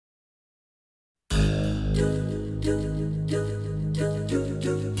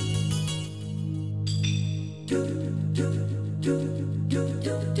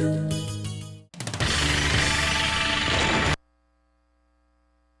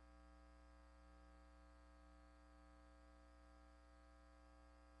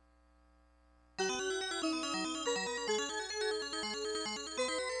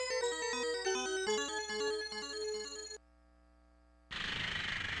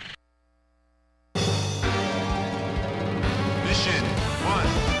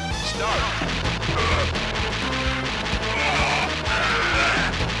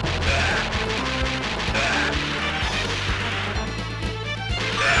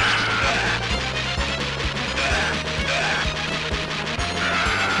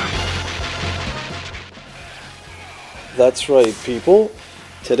That's right, people.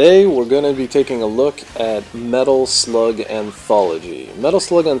 Today we're going to be taking a look at Metal Slug Anthology. Metal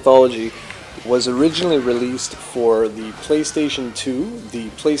Slug Anthology was originally released for the PlayStation 2, the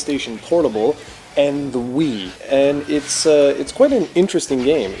PlayStation Portable, and the Wii. And it's quite an interesting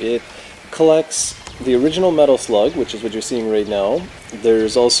game. It collects the original Metal Slug, which is what you're seeing right now.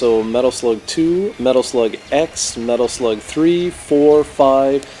 There's also Metal Slug 2, Metal Slug X, Metal Slug 3, 4,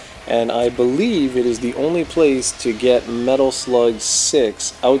 5, and I believe it is the only place to get Metal Slug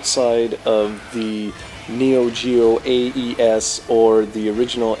 6 outside of the Neo Geo AES or the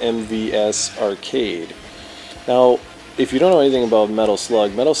original MVS arcade. Now, if you don't know anything about Metal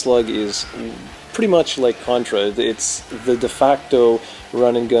Slug is pretty much like Contra. It's the de facto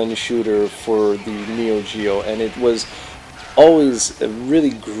run and gun shooter for the Neo Geo, and it was always a really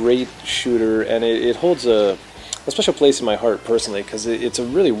great shooter, and it holds a special place in my heart personally because it's a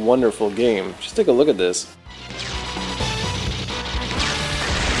really wonderful game. Just take a look at this.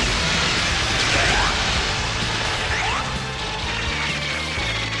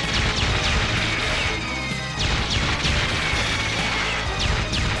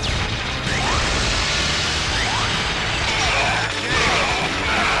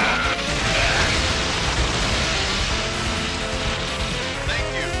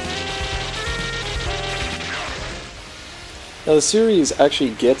 Now the series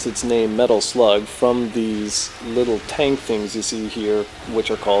actually gets its name Metal Slug from these little tank things you see here,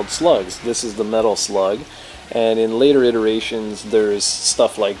 which are called slugs. This is the Metal Slug, and in later iterations there's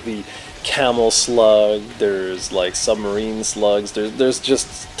stuff like the Camel Slug, there's like submarine slugs, there's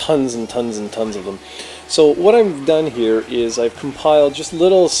just tons and tons and tons of them. So what I've done here is I've compiled just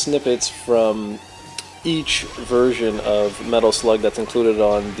little snippets from each version of Metal Slug that's included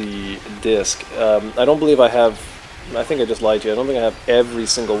on the disc. I don't believe I think I just lied to you. I don't think I have every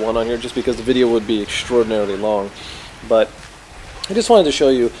single one on here just because the video would be extraordinarily long. But I just wanted to show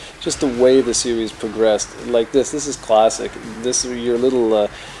you just the way the series progressed. Like this is classic. Your little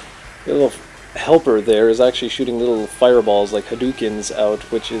helper there is actually shooting little fireballs like Hadoukens out,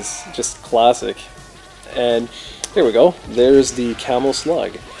 which is just classic. And here we go. There's the Camel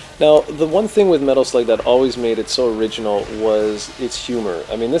Slug. Now, the one thing with Metal Slug that always made it so original was its humor.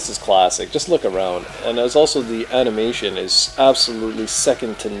 I mean, this is classic. Just look around. And there's also the animation is absolutely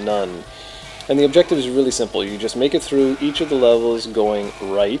second to none. And the objective is really simple. You just make it through each of the levels going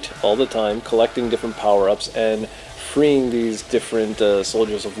right all the time, collecting different power-ups and freeing these different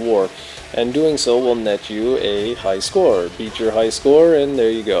soldiers of war. And doing so will net you a high score. Beat your high score and there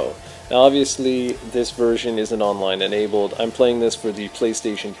you go. Now obviously this version isn't online enabled. I'm playing this for the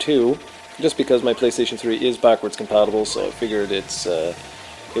PlayStation 2 just because my PlayStation 3 is backwards compatible, so I figured it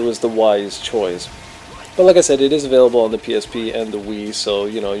was the wise choice. But like I said, it is available on the PSP and the Wii, so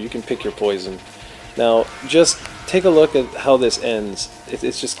you know, you can pick your poison. Now just take a look at how this ends.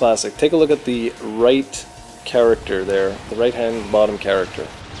 It's just classic. Take a look at the right character there, the right hand bottom character.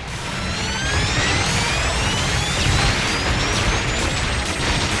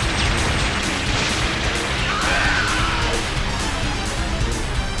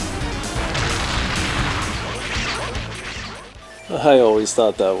 I always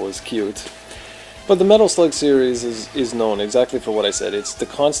thought that was cute. But the Metal Slug series is known exactly for what I said. It's the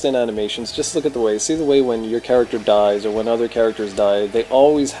constant animations. Just look at the way. See the way when your character dies or when other characters die, they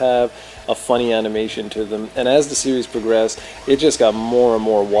always have a funny animation to them. And as the series progressed, it just got more and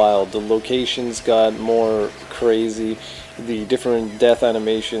more wild. The locations got more crazy. The different death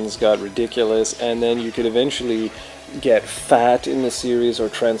animations got ridiculous. And then you could eventually get fat in the series or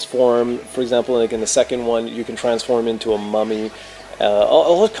transform. For example, like in the second one, you can transform into a mummy.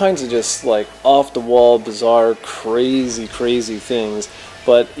 All kinds of just like off-the-wall, bizarre, crazy things.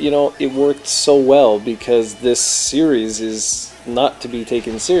 But you know, it worked so well because this series is not to be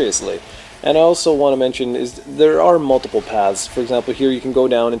taken seriously. And I also want to mention is there are multiple paths. For example, here you can go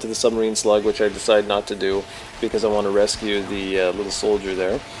down into the submarine slug, which I decided not to do because I want to rescue the little soldier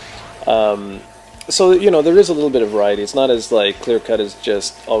there. So, you know, there is a little bit of variety. It's not as, like, clear-cut as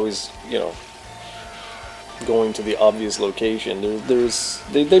just always, you know, going to the obvious location.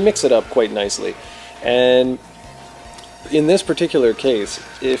 They mix it up quite nicely. And in this particular case,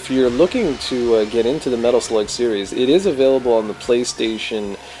 if you're looking to get into the Metal Slug series, it is available on the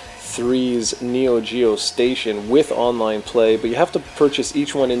PlayStation 3's Neo Geo Station with online play, but you have to purchase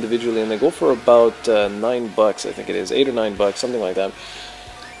each one individually, and they go for about $9, I think it is, $8 or $9, something like that.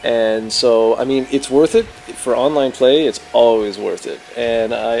 And so, I mean, it's worth it. For online play, it's always worth it.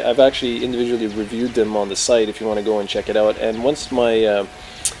 And I've actually individually reviewed them on the site if you want to go and check it out. And once my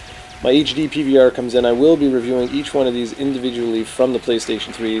my HD PVR comes in, I will be reviewing each one of these individually from the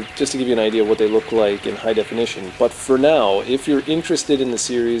PlayStation 3, just to give you an idea of what they look like in high definition. But for now, if you're interested in the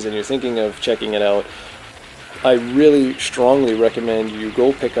series and you're thinking of checking it out, I really strongly recommend you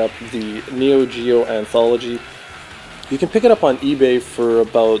go pick up the Neo Geo Anthology. You can pick it up on eBay for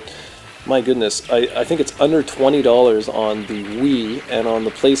about, my goodness, I think it's under $20 on the Wii, and on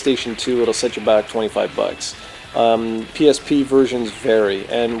the PlayStation 2 it'll set you back 25 bucks. PSP versions vary,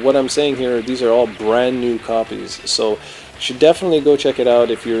 and what I'm saying here, these are all brand new copies, so you should definitely go check it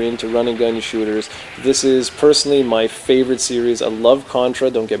out if you're into run and gun shooters. This is personally my favorite series. I love Contra,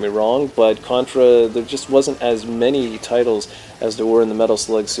 don't get me wrong, but Contra, there just wasn't as many titles as there were in the Metal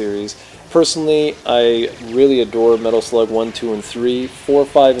Slug series. Personally, I really adore Metal Slug 1, 2, and 3. 4,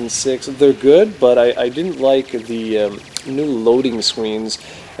 5, and 6, they're good, but I didn't like the new loading screens.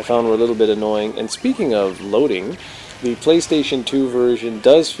 I found were a little bit annoying. And speaking of loading, the PlayStation 2 version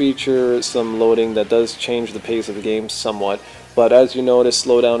does feature some loading that does change the pace of the game somewhat, but as you notice,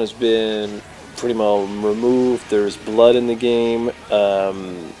 slowdown has been pretty well removed. There's blood in the game,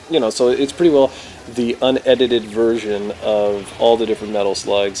 you know, so it's pretty well the unedited version of all the different Metal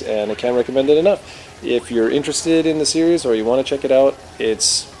Slugs, and I can't recommend it enough. If you're interested in the series or you want to check it out,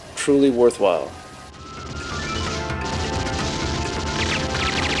 it's truly worthwhile.